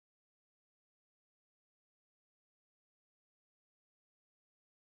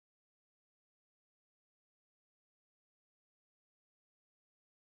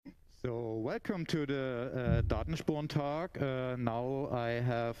So welcome to the Datensporn talk. Now I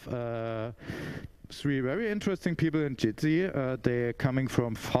have three very interesting people in Jitsi. They're coming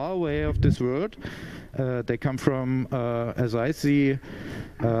from far away of this world. They come from, as I see,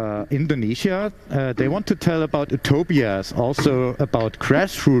 Indonesia. They want to tell about utopias, also about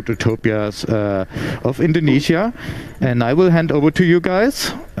grassroots utopias of Indonesia. And I will hand over to you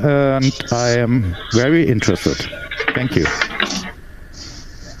guys. And I am very interested. Thank you.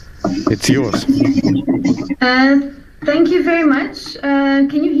 It's yours. Thank you very much.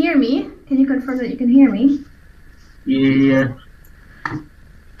 Can you hear me? Can you confirm that you can hear me? Yeah.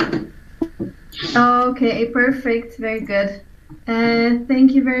 Okay, perfect. Very good.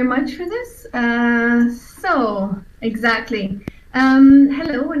 Thank you very much for this. Exactly.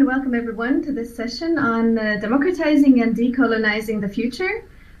 Hello and welcome everyone to this session on democratizing and decolonizing the future.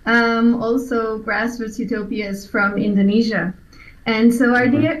 Also Grassroots Utopias from Indonesia. And so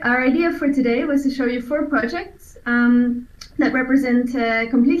our idea for today was to show you 4 projects that represent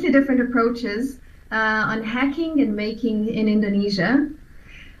completely different approaches on hacking and making in Indonesia.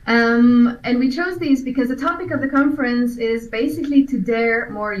 And we chose these because the topic of the conference is basically to dare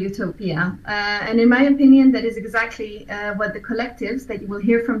more utopia. And in my opinion, that is exactly what the collectives that you will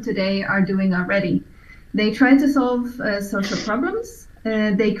hear from today are doing already. They try to solve social problems.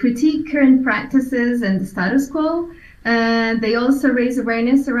 They critique current practices and the status quo. They also raise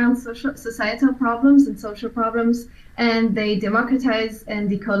awareness around societal problems and social problems, and they democratize and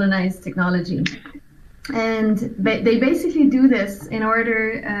decolonize technology. And they basically do this in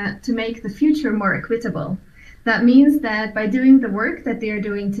order to make the future more equitable. That means that by doing the work that they are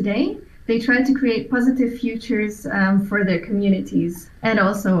doing today, they try to create positive futures for their communities and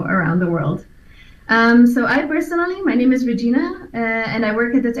also around the world. So I personally, my name is Regina, and I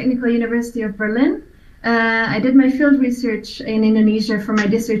work at the Technical University of Berlin. I did my field research in Indonesia for my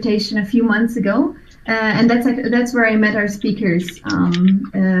dissertation a few months ago, and that's where I met our speakers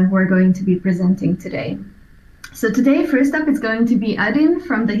who are going to be presenting today. So today, first up, it's going to be Adin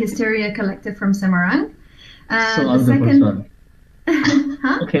from the Hysteria Collective from Semarang. So I'm the first one.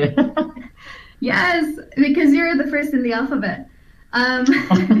 Huh? Okay. Yes, because you're the first in the alphabet.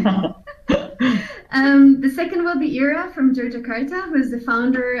 The second will be Ira from Yogyakarta, who is the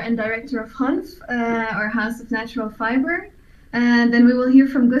founder and director of HONF, or House of Natural Fiber. And then we will hear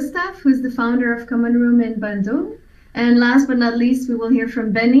from Gustav, who is the founder of Common Room in Bandung. And last but not least, we will hear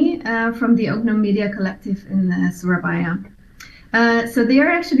from Benny from the Ognum Media Collective in Surabaya. So they are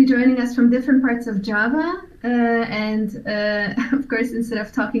actually joining us from different parts of Java. And of course, instead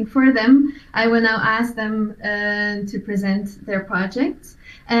of talking for them, I will now ask them to present their projects.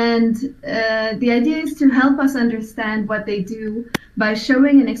 And the idea is to help us understand what they do by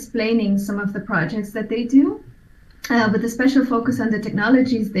showing and explaining some of the projects that they do, with a special focus on the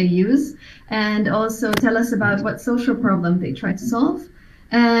technologies they use, and also tell us about what social problem they try to solve,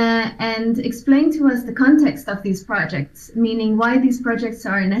 and explain to us the context of these projects, meaning why these projects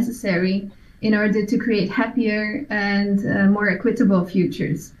are necessary in order to create happier and more equitable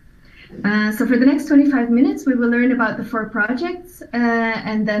futures. So for the next 25 minutes, we will learn about the 4 projects,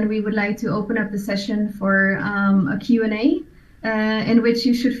 and then we would like to open up the session for a Q&A, in which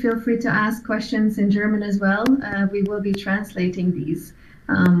you should feel free to ask questions in German as well. We will be translating these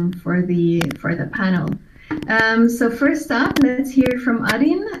for the panel. So first up, let's hear from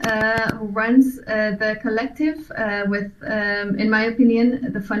Adin, who runs the collective with, in my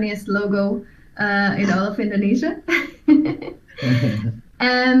opinion, the funniest logo in all of Indonesia.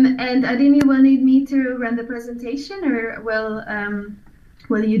 And Adin, you will need me to run the presentation, or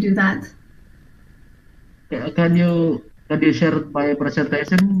will you do that? Can you share my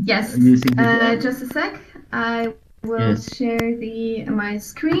presentation? Yes. Using just a sec. I will share my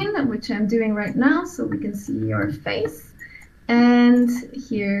screen, which I'm doing right now, so we can see your face. And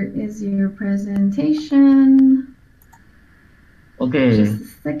here is your presentation. Okay. Just a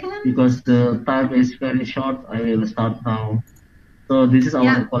second. Because the time is very short, I will start now. So this is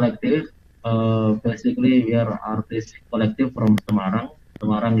our collective. Basically, we are artist collective from Semarang.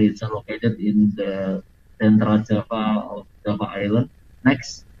 Semarang is located in the central Java of Java Island.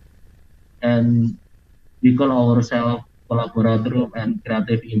 Next, and we call ourselves Collaborator and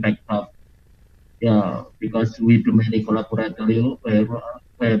Creative Impact Hub. Yeah, because we do many collaborative,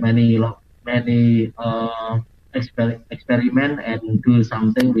 many experiment and do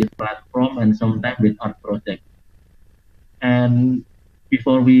something with platform and sometimes with art project. And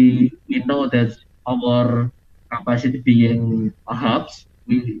before we know that our capacity being a hubs,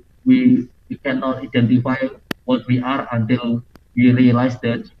 we cannot identify what we are until we realize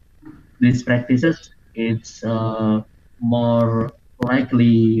that these practices it's more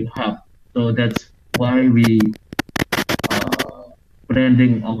likely have. So that's why we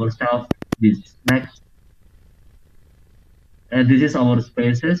branding ourselves this. Next, and this is our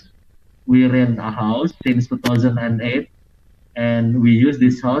spaces. We rent a house since 2008, and we use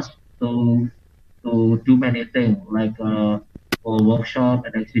this house to do many things like for workshop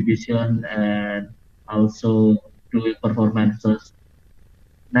and exhibition, and also doing performances.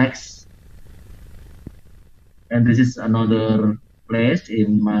 Next, and this is another place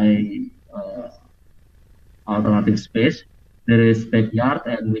in my alternative space. There is backyard,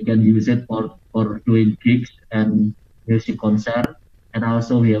 and we can use it for doing gigs and music concert. And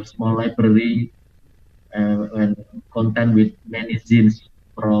also we have small library and content with many zines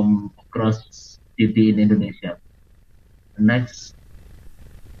from across city in Indonesia. Next,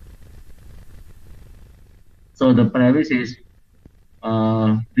 so the premise is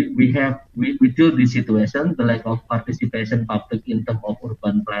we deal this situation, the lack of participation public in terms of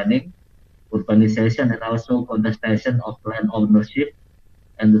urban planning, urbanization, and also contestation of land ownership.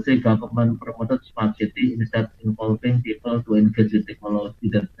 And the three, government promoted smart city instead involving people to engage with technology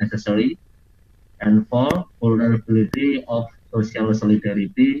that's necessary. And four, vulnerability of social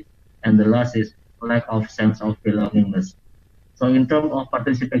solidarity. And the last is lack of sense of belongingness. So in terms of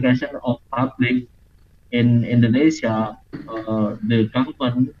participation of public in Indonesia, the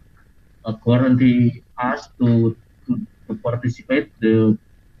government guarantee us to participate the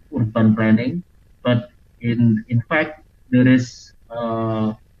urban planning, but in fact there is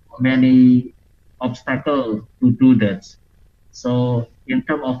many obstacles to do that. So in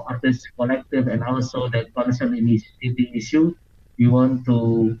terms of artist collective and also that concern initiative issue, we want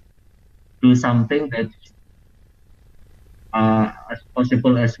to do something that as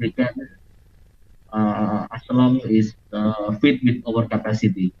possible as we can, as long as fit with our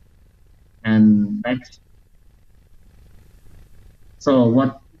capacity. And next, so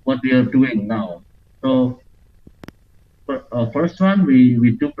what we are doing now. So first one,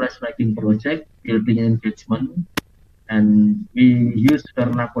 we do placemaking project, building engagement, and we use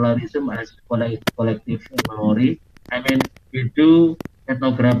vernacularism as collective memory. I mean, we do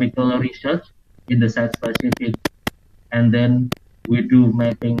ethnographical research in the site specific, and then we do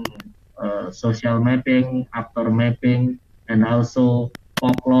mapping, social mapping, actor mapping, and also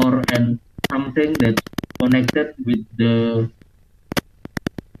folklore and something that's connected with the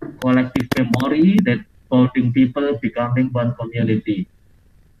collective memory that holding people becoming one community.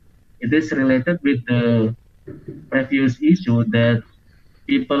 It is related with the previous issue that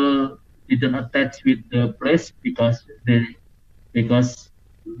people didn't attach with the place because they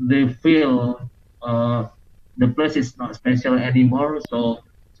feel the place is not special anymore. So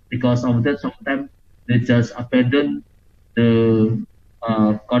because of that, sometimes they just abandon the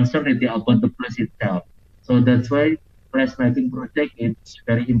concernity about the place itself. So that's why placemaking project is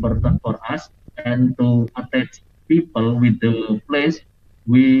very important for us, and to attach people with the place,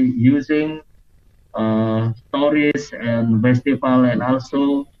 we using stories and festival, and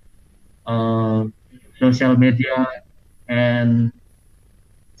also social media and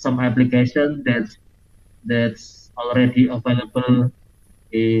some application that's already available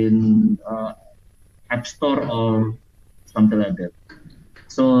in App Store or something like that.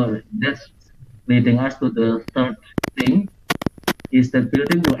 So that's leading us to the third thing, is that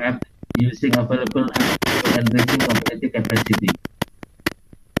building new app using available apps and reaching community capacity.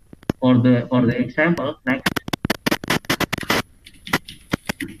 For the example, next.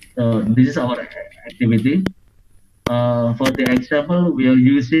 So this is our activity. For the example, we are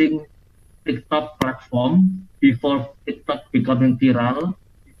using TikTok platform before TikTok becoming viral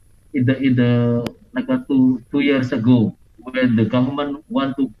in the like two years ago, when the government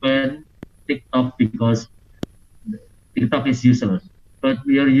want to ban TikTok because TikTok is useless. But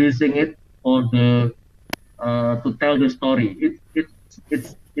we are using it for the to tell the story.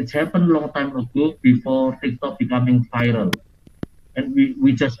 It's happened a long time ago before TikTok becoming viral, and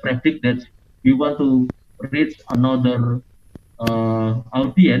we just predict that we want to reach another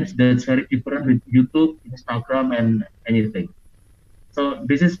audience that's very different with YouTube, Instagram, and anything. So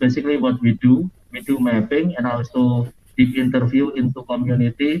this is basically what we do. We do mapping and also deep interview into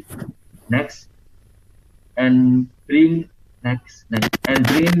community. Next, and bring next and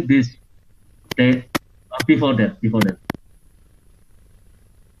bring this data before that,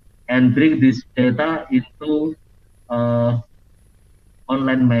 and bring this data into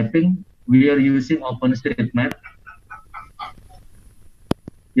online mapping. We are using OpenStreetMap.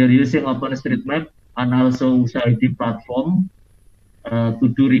 We are using OpenStreetMap and also USAID platform to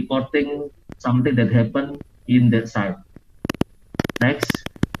do reporting something that happened in that site. Next,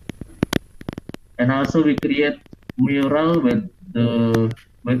 and also we create mural with the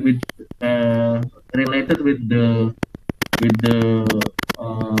with related with the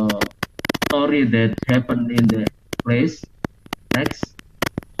story that happened in the place. Next.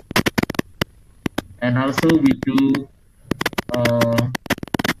 And also we do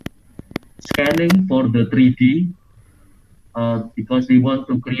scanning for the 3D because we want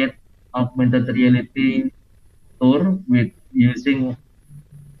to create augmented reality tour with using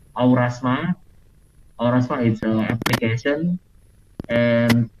Aurasma. Aurasma is an application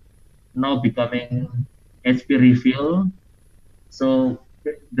and now becoming HP Reveal. So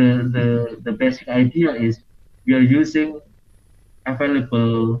the basic idea is we are using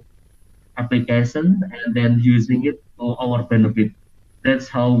available application and then using it to our benefit. That's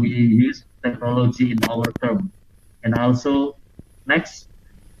how we use technology in our term. And also next.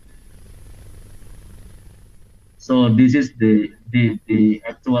 So this is the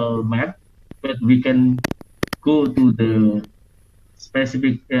actual map, but we can go to the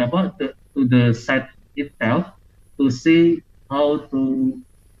specific to the site itself to see how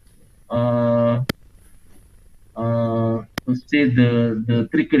uh, to see the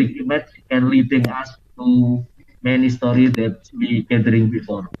triggering image and leading us to many stories that we gathering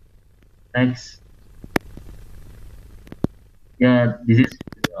before. Next. Yeah, this is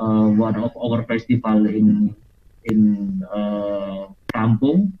one of our festival in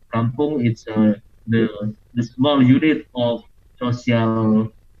Kampung. Kampung is the small unit of social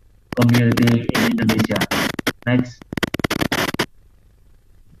community in Indonesia. Next.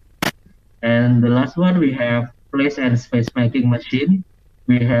 And the last one, we have place and space making machine.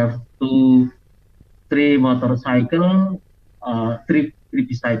 We have three motorcycle, three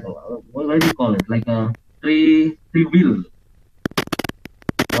bicycle. What do you call it? Like a three wheel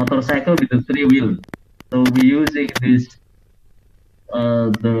motorcycle with a 3 wheel. So we using this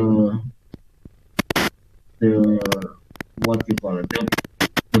the what you call it,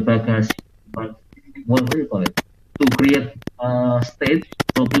 the bagage, but what do you call it, to create a stage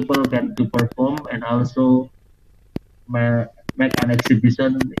so people can to perform and also make an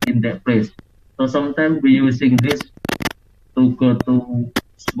exhibition in that place. So sometimes we using this to go to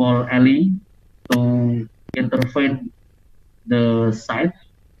small alley to intervene the site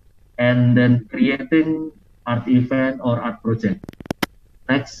and then creating art event or art project.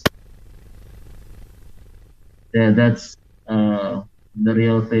 Next. Yeah, that's the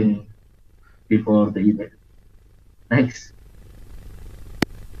real thing before the event. Next.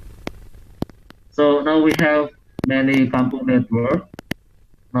 So now we have many kampung network,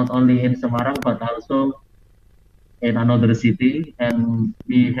 not only in Semarang but also in another city, and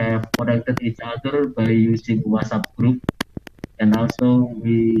we have connected each other by using WhatsApp group, and also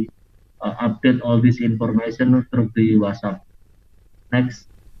we update all this information through the WhatsApp. Next.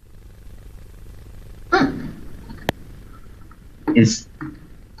 Is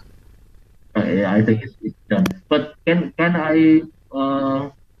I think it's done. But can I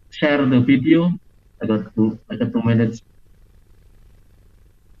share the video? I got like 2 minutes,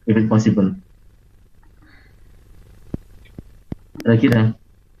 if it's possible. Kira.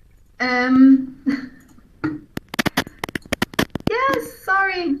 Yes,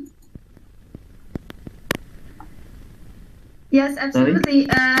 sorry. Yes, absolutely.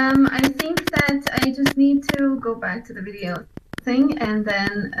 I think that I just need to go back to the video thing and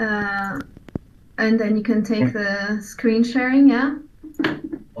then you can take the screen sharing, yeah?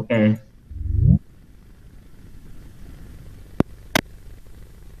 Okay.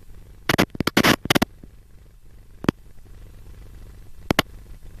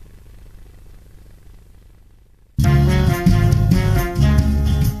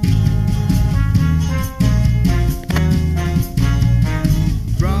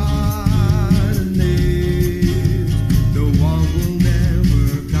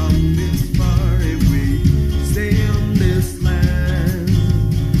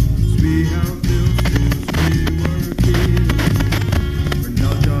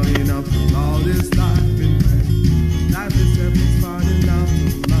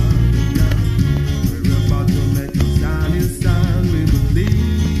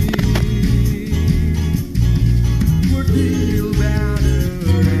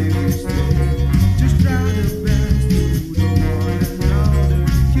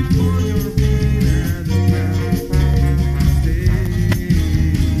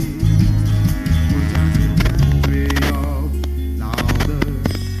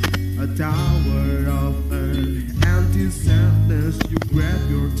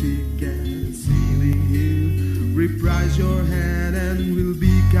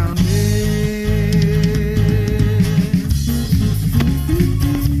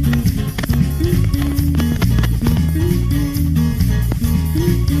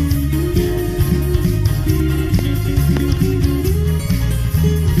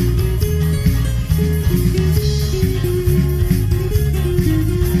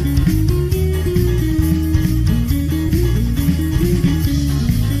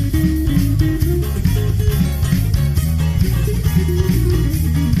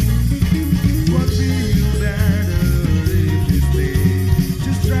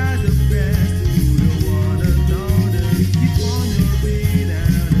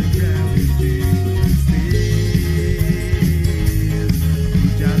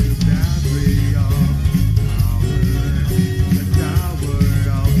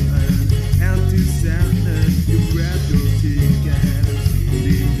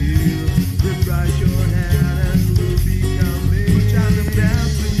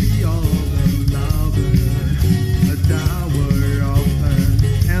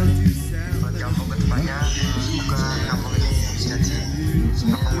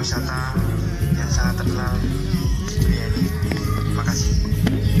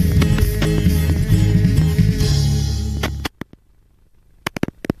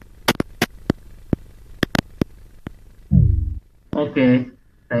 Okay.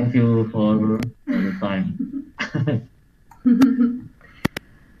 Thank you for the time.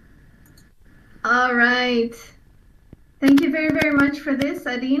 All right. Thank you very, very much for this,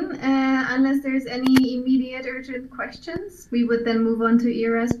 Adin. Unless there's any immediate urgent questions, we would then move on to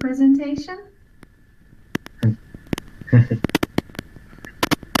Ira's presentation.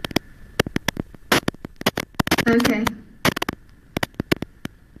 Okay.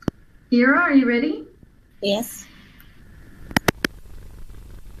 Ira, are you ready? Yes.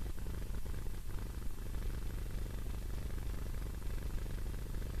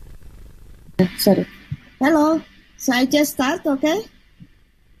 Sorry. Hello. So I just start, okay?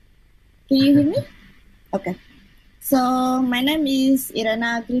 Can you hear me? Okay. So my name is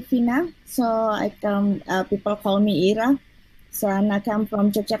Irana Grifina. So people call me Ira. So I come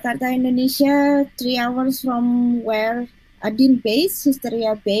from Yogyakarta, Indonesia, 3 hours from where Adin base,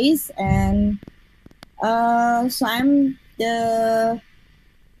 Hysteria base, and so I'm the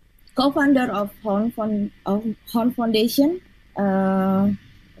co-founder of Horn Foundation,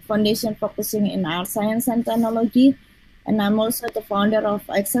 foundation focusing in art, science, and technology. And I'm also the founder of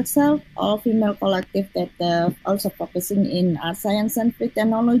XXL, all-female collective that also focusing in art, science, and free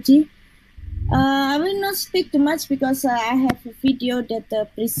technology. I will not speak too much because I have a video that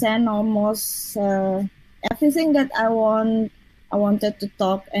present almost everything that I wanted to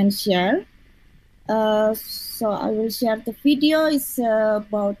talk and share. So I will share the video. It's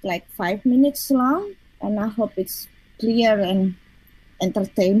about like 5 minutes long, and I hope it's clear and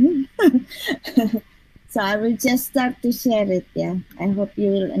entertaining. So I will just start to share it. Yeah, I hope you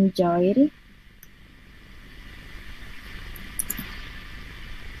will enjoy it.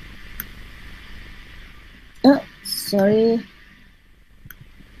 Oh, sorry.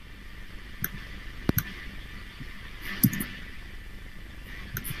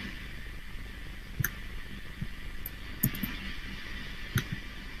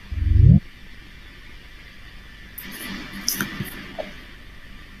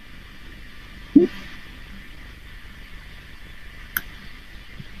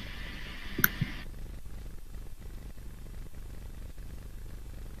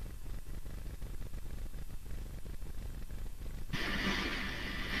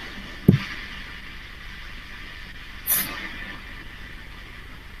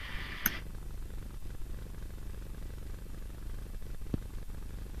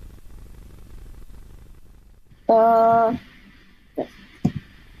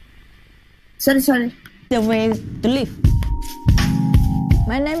 Sorry. The way to live.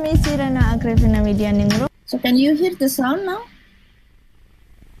 My name is Irana Agrevina Widianingro. So can you hear the sound now?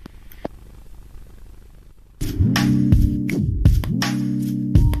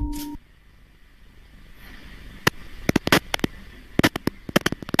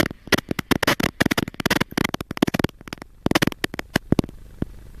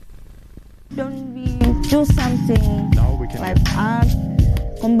 Don't we do something like art,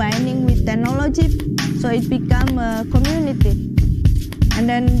 combining with technology, so it become a community. And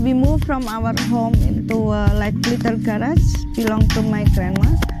then we move from our home into like little garage, belong to my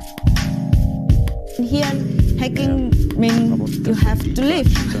grandma. Here, hacking means you have to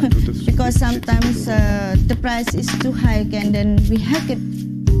live because sometimes the price is too high, and then we hack it.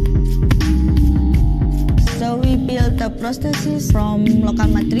 So we build the prosthesis from local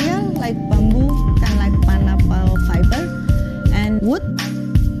material like bamboo and like pineapple fiber and wood.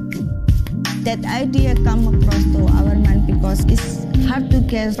 That idea come across to our mind because it's hard to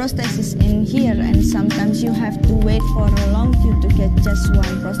get prosthesis in here, and sometimes you have to wait for a long queue to get just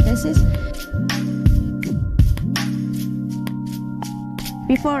one prosthesis.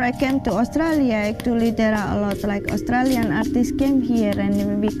 Before I came to Australia, actually there are a lot like Australian artists came here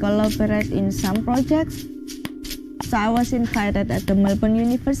and we collaborate in some projects. So I was invited at the Melbourne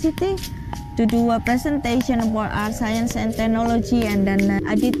University to do a presentation about art, science, and technology, and then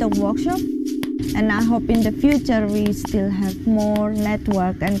I did a workshop. And I hope in the future we still have more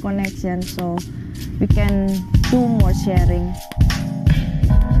network and connection so we can do more sharing.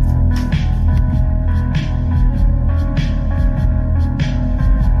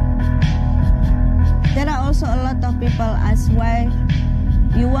 There are also a lot of people ask why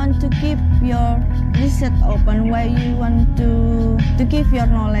you want to keep your research open, why you want to give your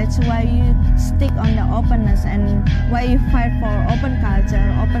knowledge, why you stick on the openness, and why you fight for open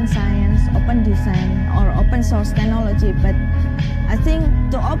culture, open science, open design, or open source technology. But I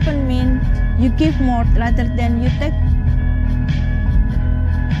think to open means you give more rather than you take.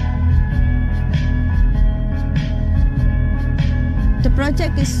 The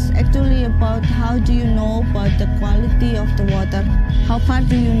project is actually about how do you know about the quality of the water, how far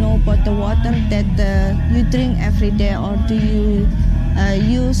do you know about the water that you drink every day, or do you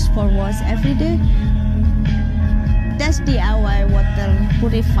use for wash every day. That's DIY water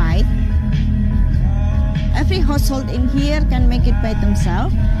purified. Every household in here can make it by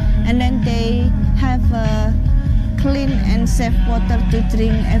themselves, and then they have clean and safe water to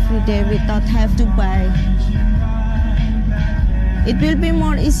drink every day without have to buy. It will be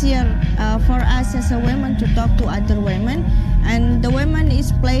more easier for us as a women to talk to other women, and the women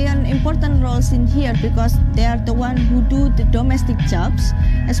is play an important roles in here because they are the one who do the domestic jobs,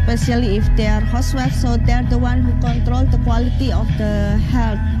 especially if they are housewives. So they are the one who control the quality of the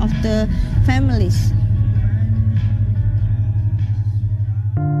health of the families.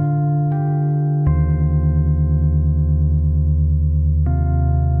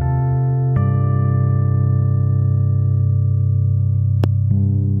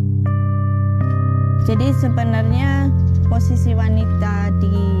 Jadi sebenarnya posisi wanita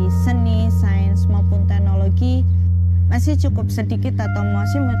di seni, sains maupun teknologi masih cukup sedikit atau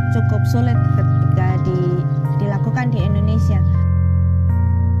masih cukup sulit ketika dilakukan di Indonesia.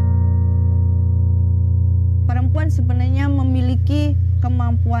 Perempuan sebenarnya memiliki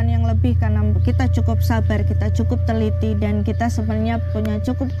kemampuan yang lebih karena kita cukup sabar, kita cukup teliti, dan kita sebenarnya punya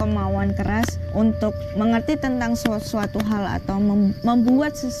cukup kemauan keras untuk mengerti tentang sesuatu hal atau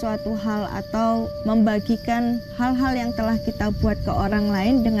membuat sesuatu hal atau membagikan hal-hal yang telah kita buat ke orang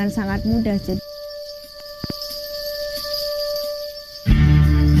lain dengan sangat mudah.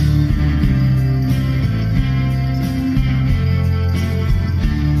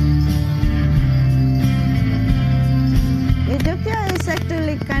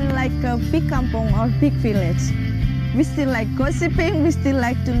 Like a big kampung or big village. We still like gossiping, we still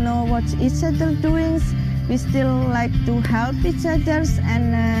like to know what each other doing, we still like to help each other,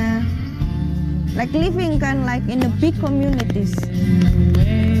 and like living kind like in a big communities.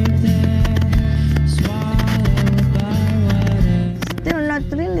 Still not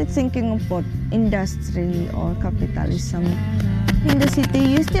really thinking about industry or capitalism. In the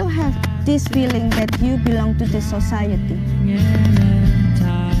city you still have this feeling that you belong to the society.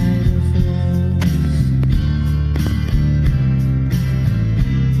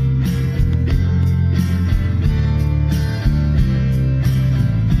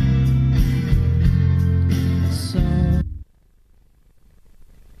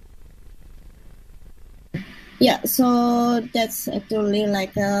 Yeah, so that's actually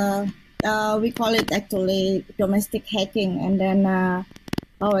like we call it actually domestic hacking, and then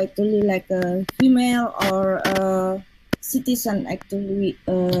how actually like a female or a citizen actually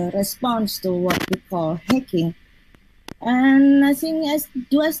responds to what we call hacking. And I think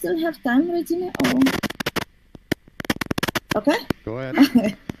do I still have time, Regina? Or okay? Go ahead.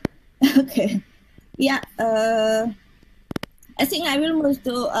 Okay. Yeah. I think I will move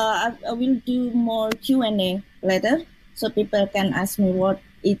to I will do more Q&A later, so people can ask me what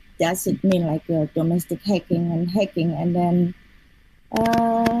does it mean, like domestic hacking, and then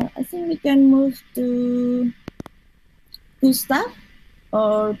I think we can move to Gustav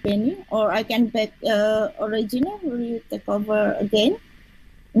or Benny, or I can back Regina. Will you take over again?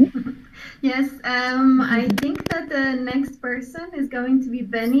 Yes, I think that the next person is going to be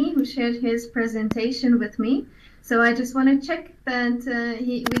Benny, who shared his presentation with me. So I just want to check that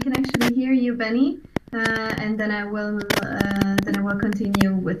we can actually hear you, Benny, and then I will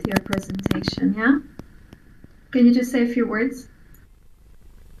continue with your presentation. Yeah, can you just say a few words?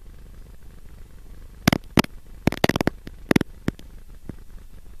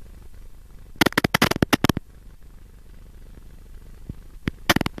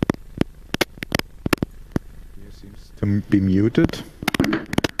 You seems to be muted.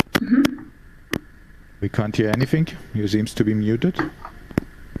 We can't hear anything. You seems to be muted.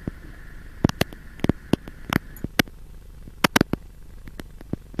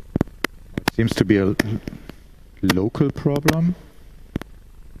 It seems to be a local problem.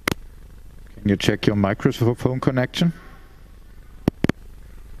 Can you check your microphone connection?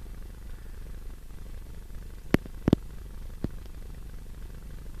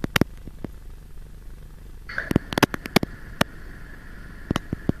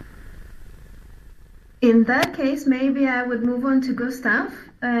 In that case, maybe I would move on to Gustav,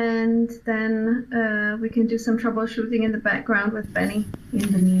 and then we can do some troubleshooting in the background with Benny in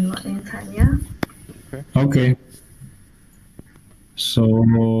the meantime, yeah? Okay. So,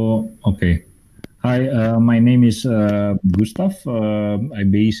 okay. Hi, my name is Gustav.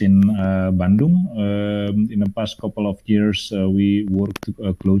 I'm based in Bandung. In the past couple of years, we worked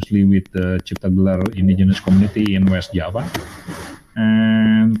closely with the Cipta Gelar indigenous community in West Java.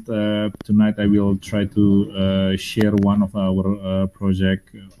 And tonight I will try to share one of our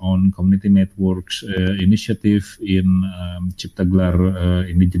project on community networks initiative in Ciptaglar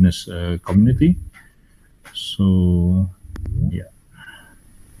indigenous community. So, yeah.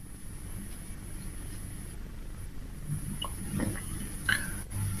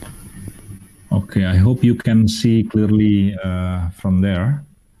 Okay, I hope you can see clearly from there.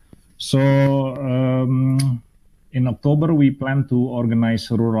 So in October, we plan to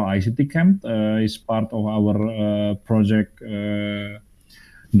organize a rural ICT camp. It's part of our project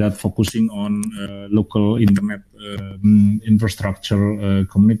that focusing on local internet infrastructure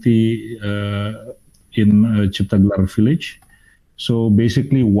community in Ciptaglar village. So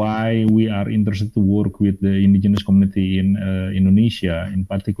basically why we are interested to work with the indigenous community in Indonesia in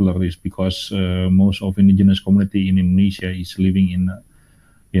particular is because most of indigenous community in Indonesia is living in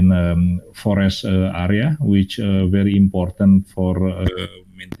forest area, which very important for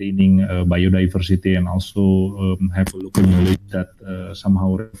maintaining biodiversity and also have a local knowledge that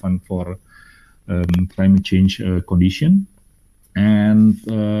somehow relevant for climate change condition. And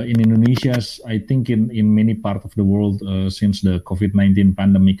in Indonesia, I think in many parts of the world, since the COVID-19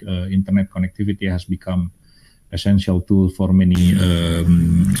 pandemic, internet connectivity has become essential tool for many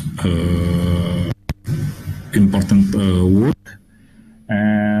important work.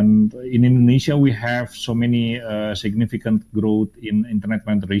 And in Indonesia, we have so many significant growth in internet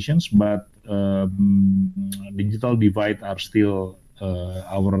penetrations, but digital divide are still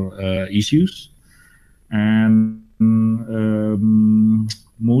our issues. And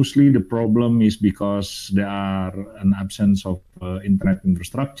mostly the problem is because there are an absence of internet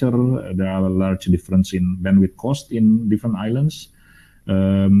infrastructure. There are a large difference in bandwidth cost in different islands,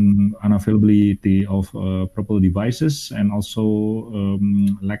 unavailability of proper devices, and also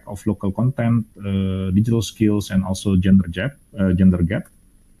lack of local content, digital skills, and also gender gap.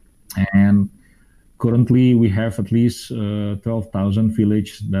 And currently, we have at least 12,000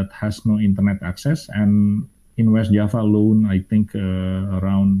 villages that has no internet access, and in West Java alone, I think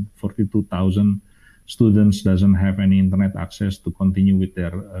around 42,000 students doesn't have any internet access to continue with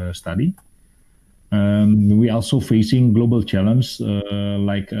their study. We also facing global challenge,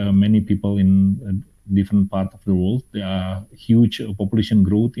 like many people in different parts of the world. There are huge population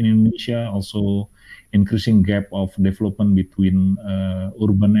growth in Indonesia, also increasing gap of development between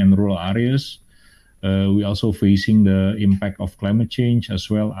urban and rural areas. We also facing the impact of climate change, as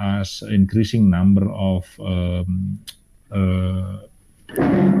well as increasing number of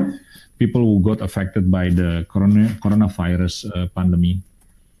people who got affected by the coronavirus pandemic.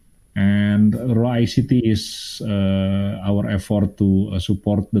 And rural ICT is our effort to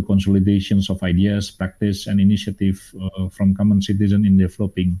support the consolidations of ideas, practice, and initiative from common citizen in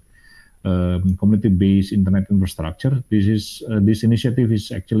developing community-based internet infrastructure. This initiative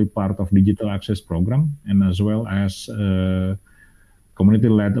is actually part of digital access program, and as well as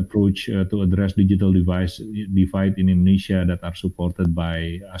community-led approach to address digital divide in Indonesia that are supported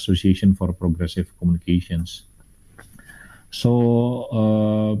by Association for Progressive Communications.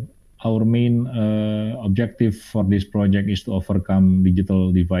 So our main objective for this project is to overcome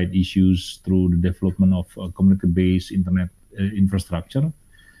digital divide issues through the development of community-based internet infrastructure.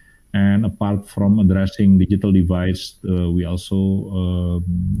 And apart from addressing digital divides, we also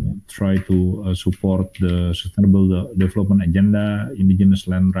try to support the Sustainable Development Agenda, indigenous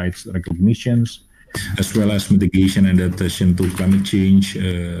land rights recognitions, as well as mitigation and adaptation to climate change,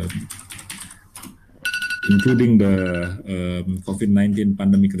 including the COVID-19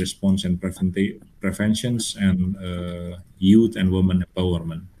 pandemic response and preventions, and youth and women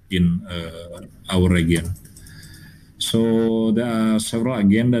empowerment in our region. So there are several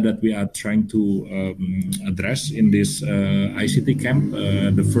agenda that we are trying to address in this ICT camp.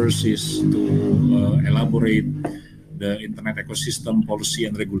 The first is to elaborate the internet ecosystem policy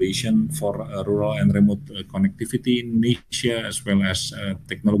and regulation for rural and remote connectivity in Indonesia, as well as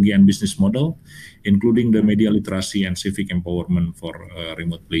technology and business model, including the media literacy and civic empowerment for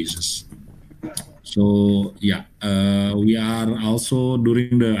remote places. So yeah, we are also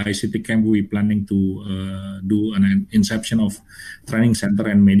during the ICT camp, we planning to do an inception of training center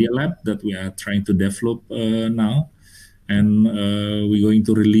and media lab that we are trying to develop now. And we're going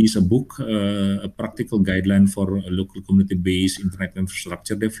to release a book, a practical guideline for local community-based internet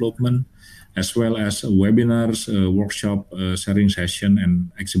infrastructure development, as well as webinars, workshop, sharing session,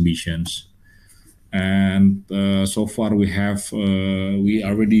 and exhibitions. And so far we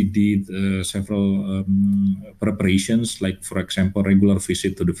already did several preparations, like for example, regular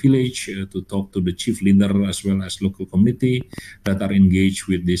visit to the village to talk to the chief leader as well as local community that are engaged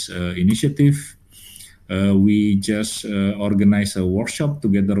with this initiative. We just organized a workshop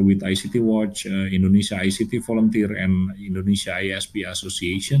together with ICT Watch, Indonesia ICT Volunteer, and Indonesia ISP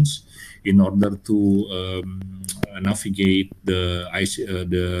associations in order to navigate the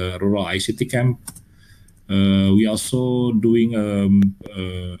rural ICT camp. We also doing a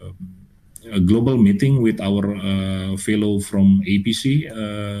global meeting with our fellow from APC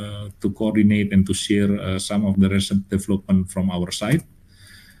to coordinate and to share some of the recent development from our side.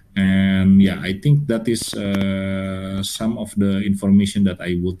 And yeah, I think that is some of the information that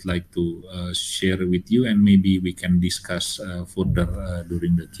I would like to share with you, and maybe we can discuss further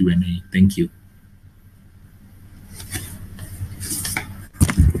during the Q&A. Thank you.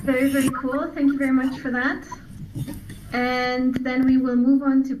 Very, very cool. Thank you very much for that. And then we will move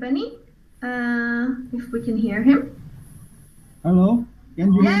on to Benny, if we can hear him. Hello,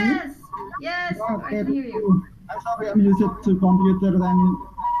 can you hear me? Yes, yes, I can hear you. I'm sorry, I'm used to computer and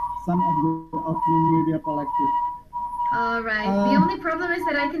some of the media collective. All right. The only problem is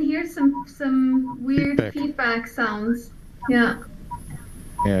that I can hear some weird feedback sounds. Yeah.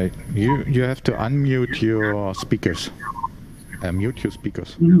 Yeah, you have to unmute your speakers. Mute your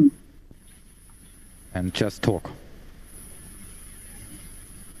speakers. And just talk.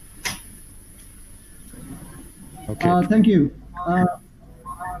 Okay. Thank you.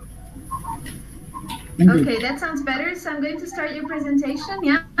 Okay, that sounds better. So I'm going to start your presentation.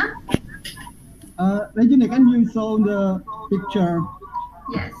 Yeah. Regina, can you show the picture?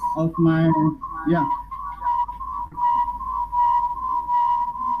 Yes. Of my yeah.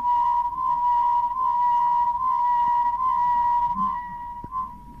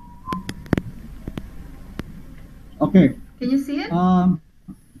 Okay. Can you see it?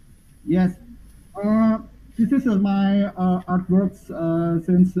 Yes. This is my artworks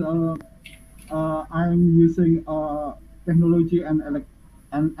since I'm using technology and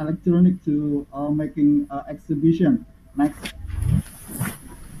electronic to making exhibition. Next.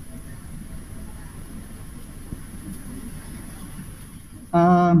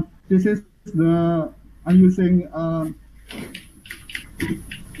 This is I'm using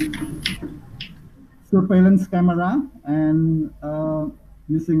surveillance camera and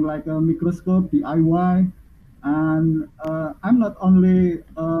using like a microscope, DIY, and I'm not only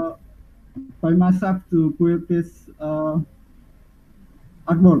by myself to build this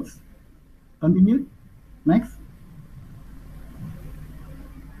artworks. Continue. Next.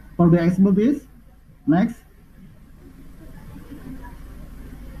 For the expertise. Next.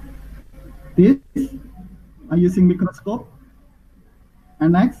 This I'm using microscope.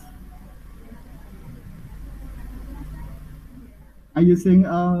 And next. I'm using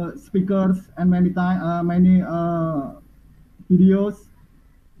speakers and many videos.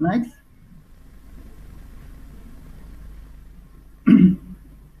 Next.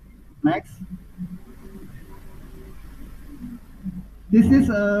 Next. This is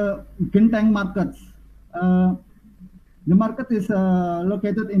Genteng markets. The market is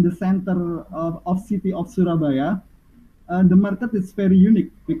located in the center of city of Surabaya. The market is very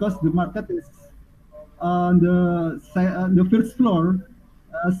unique because the market is the first floor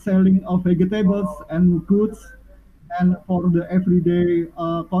selling of vegetables and goods and for the everyday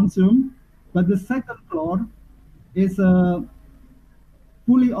consume, but the second floor is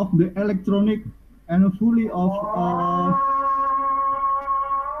fully of the electronic and fully of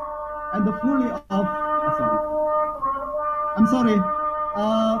the prey of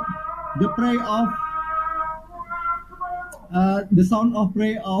the sound of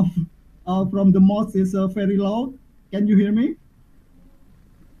prey of from the mouse is very loud. Can you hear me?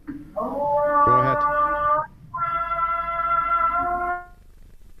 Go ahead.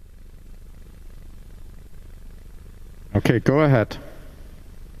 Okay, go ahead.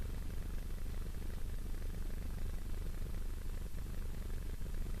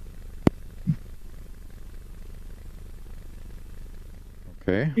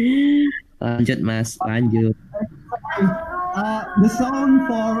 Okay. Lanjut Mas, lanjut. The sound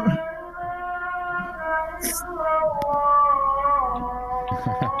for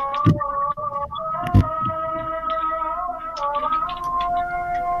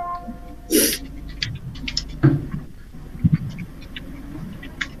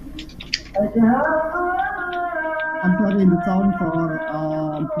I'm sorry, the sound for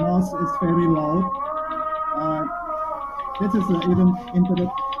mouse is very loud. This is even internet.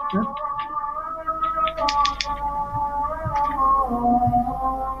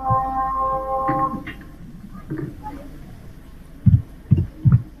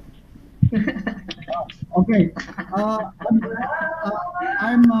 Okay,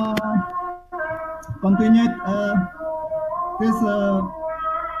 I'm continued this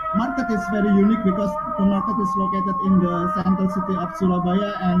market is very unique because the market is located in the central city of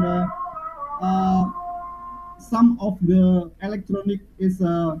Surabaya, and some of the electronic is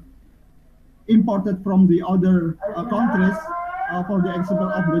imported from the other countries, for the example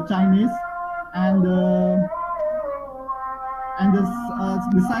of the Chinese, and the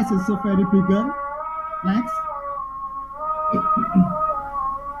size is so very bigger. Next.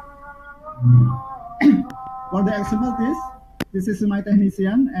 For the example, this is my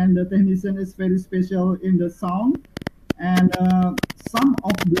technician, and the technician is very special in the sound, and some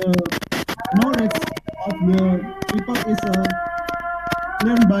of the knowledge of the people is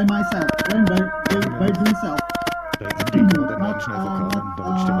learned by myself, learned by himself.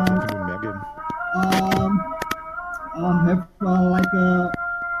 Have like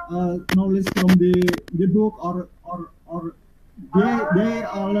knowledge from the book, or they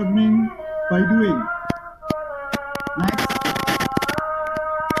are learning by doing. Next.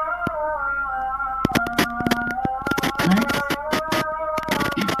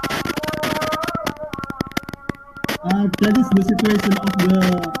 That is the situation of the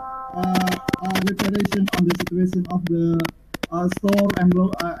declaration on the situation of the store, and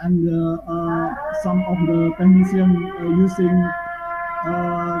some of the technician using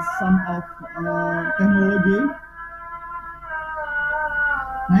some of technology.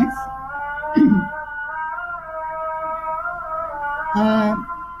 Next.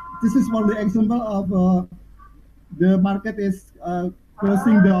 This is for the example of the market is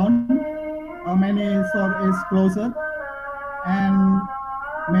closing down. Many store is closed, and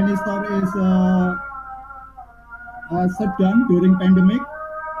many store is shut down during pandemic.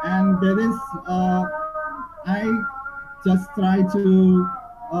 And there is I just try to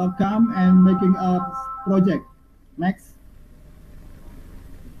come and making a project. Next.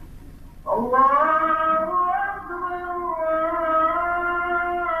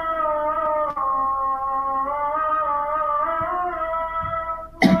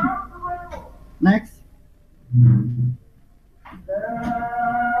 Next.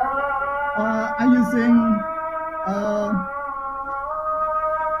 I'm using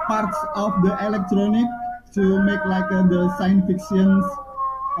parts of the electronic to make like the science fictions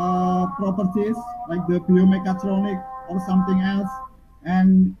properties, like the biomechatronic or something else,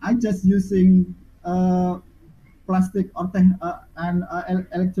 and I just using plastic or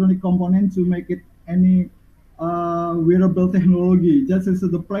electronic component to make it any wearable technology. Just as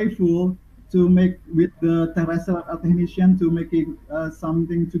the playful to make with the terrestrial technician to make it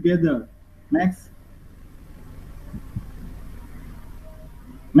something together. Next.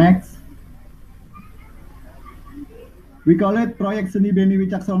 Next. We call it Proyek Seni Beni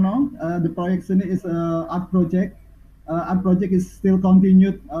Wicaksono. The Proyek Seni is an art project. Art project is still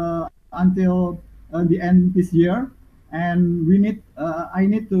continued until the end this year, and we need I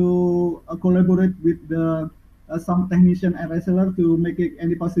need to collaborate with the some technician and reseller to make it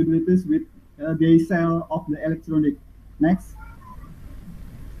any possibilities with the sale of the electronic. Next.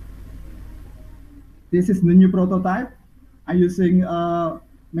 This is the new prototype. I'm using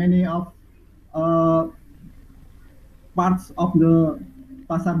many of parts of the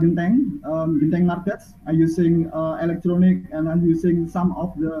Pasar Genteng, Genteng markets. I'm using electronic, and I'm using some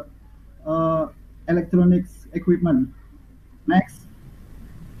of the electronics equipment. Next.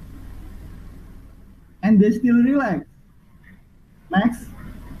 And they still relax. Next.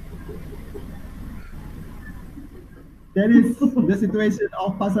 That is the situation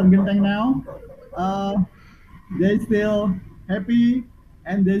of Pasar Genteng now. They still happy,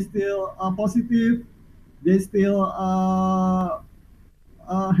 and they still positive. They still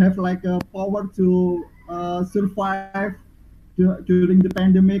have like a power to survive during the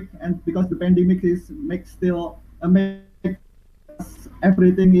pandemic, and because the pandemic is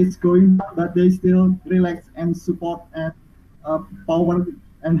everything is going down, but they still relax and support and power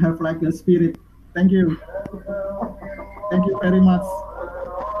and have like a spirit. Thank you. Thank you very much.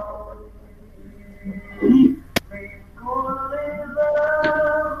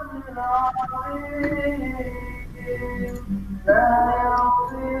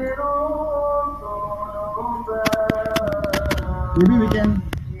 Maybe we can,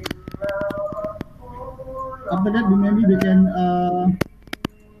 after that, maybe we can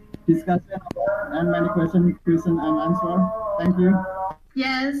discuss and many question and answer. Thank you.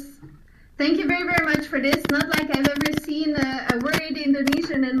 Yes. Thank you very, very much for this. Not like I've ever seen a word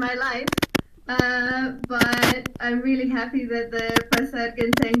Indonesian in my life, But I'm really happy that the Pasar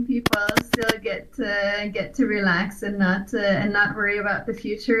Genteng people still get to relax and not worry about the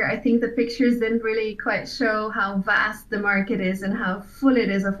future. I think the pictures didn't really quite show how vast the market is and how full it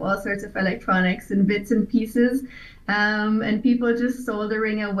is of all sorts of electronics and bits and pieces, and people just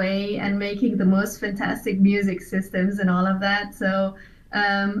soldering away and making the most fantastic music systems and all of that. So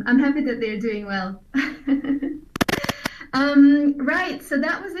I'm happy that they're doing well. Right, so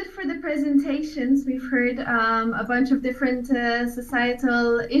that was it for the presentations. We've heard a bunch of different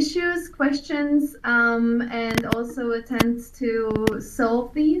societal issues, questions, and also attempts to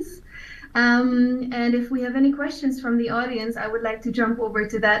solve these. And if we have any questions from the audience, I would like to jump over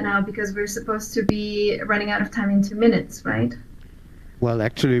to that now because we're supposed to be running out of time in 2 minutes, right? Well,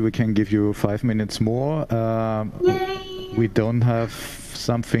 actually, we can give you 5 minutes more. Yay! We don't have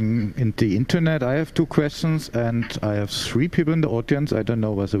something in the internet. I have 2 questions, and I have 3 people in the audience. I don't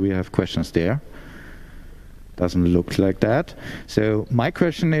know whether we have questions there. Doesn't look like that. So my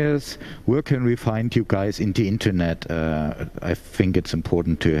question is, where can we find you guys in the internet? I think it's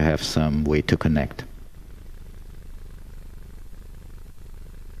important to have some way to connect.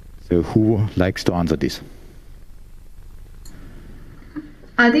 So who likes to answer this?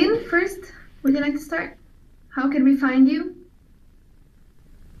 Adin, first, would you like to start? How can we find you?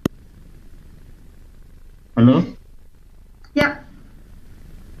 Hello? Yeah.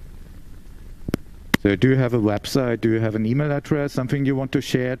 So do you have a website? Do you have an email address? Something you want to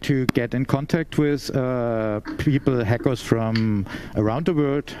share to get in contact with people, hackers from around the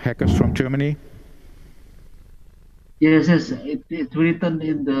world, hackers from Germany? Yes, it's written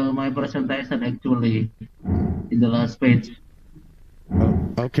in my presentation actually, in the last page.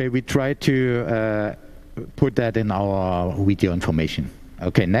 Okay, we try to put that in our video information.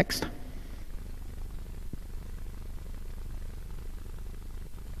 Okay, next.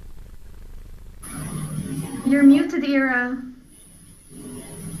 You're muted, Ira.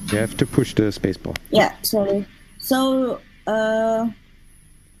 You have to push the spacebar. Yeah, sorry. So, yeah,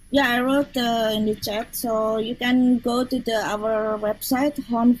 I wrote in the chat. So you can go to our website,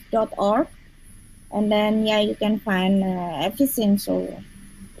 honf.org, and then, yeah, you can find everything. So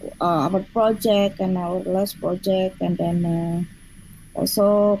our project and our last project, and then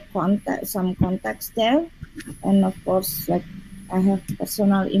also some contacts there. And of course, like, I have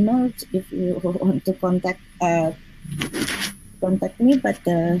personal email if you want to contact me, but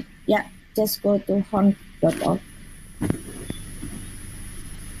yeah, just go to honf.org.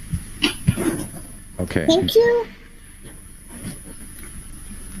 Okay. Thank you.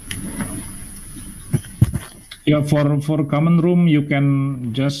 Yeah, for Common Room, you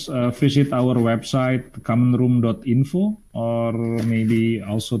can just visit our website, commonroom.info, or maybe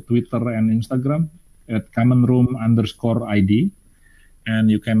also Twitter and Instagram at commonroom_ID.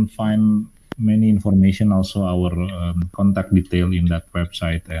 And you can find many information, also our contact detail in that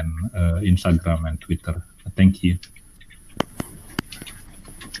website and Instagram and Twitter. Thank you.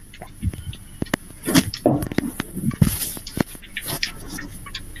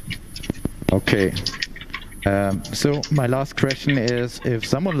 Okay. So my last question is, if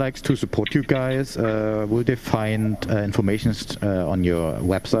someone likes to support you guys, will they find information on your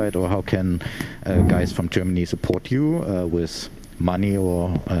website, or how can guys from Germany support you with money,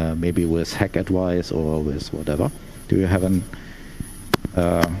 or maybe with hack advice, or with whatever? Do you have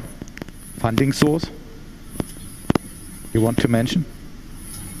a funding source you want to mention?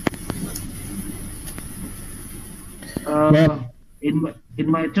 In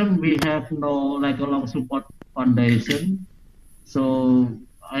my term, we have no like a long support foundation. So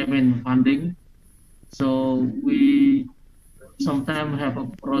I mean funding. So we sometimes have a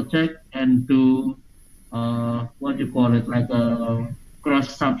project and do what you call it, like a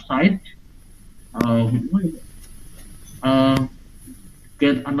cross subsite.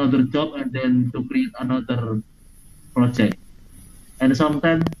 Get another job and then to create another project. And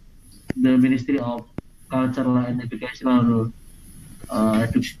sometimes the Ministry of Cultural and Educational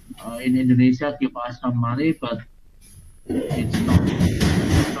in Indonesia give us some money, but it's not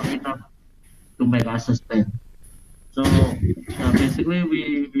enough to make us sustain. So basically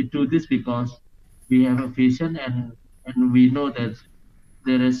we do this because we have a vision, and we know that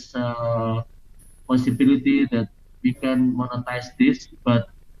there is a possibility that we can monetize this, but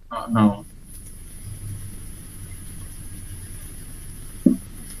not now.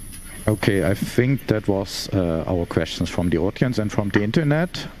 Okay, I think that was our questions from the audience and from the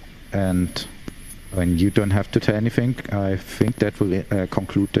internet. And when you don't have to tell anything, I think that will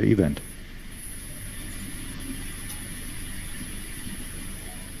conclude the event.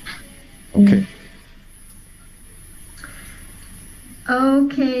 Okay.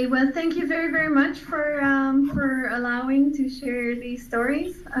 Okay, well, thank you very, very much for allowing to share these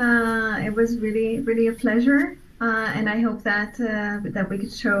stories. It was really, really a pleasure, and I hope that that we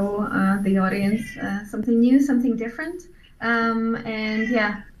could show the audience something new, something different. And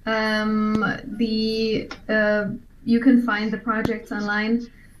yeah, you can find the projects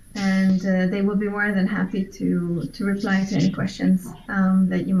online, and they will be more than happy to reply to any questions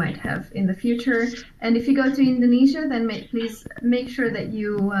that you might have in the future. And if you go to Indonesia, then please make sure that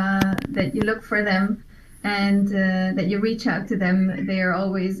you look for them and that you reach out to them. They are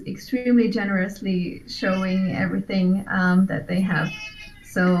always extremely generously showing everything that they have.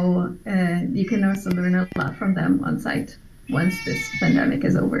 So you can also learn a lot from them on site once this pandemic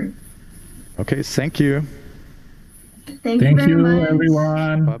is over. Okay, thank you. Thank you very much,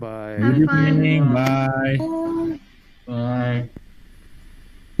 everyone. Bye-bye. Have Good fun. evening. Bye. Bye.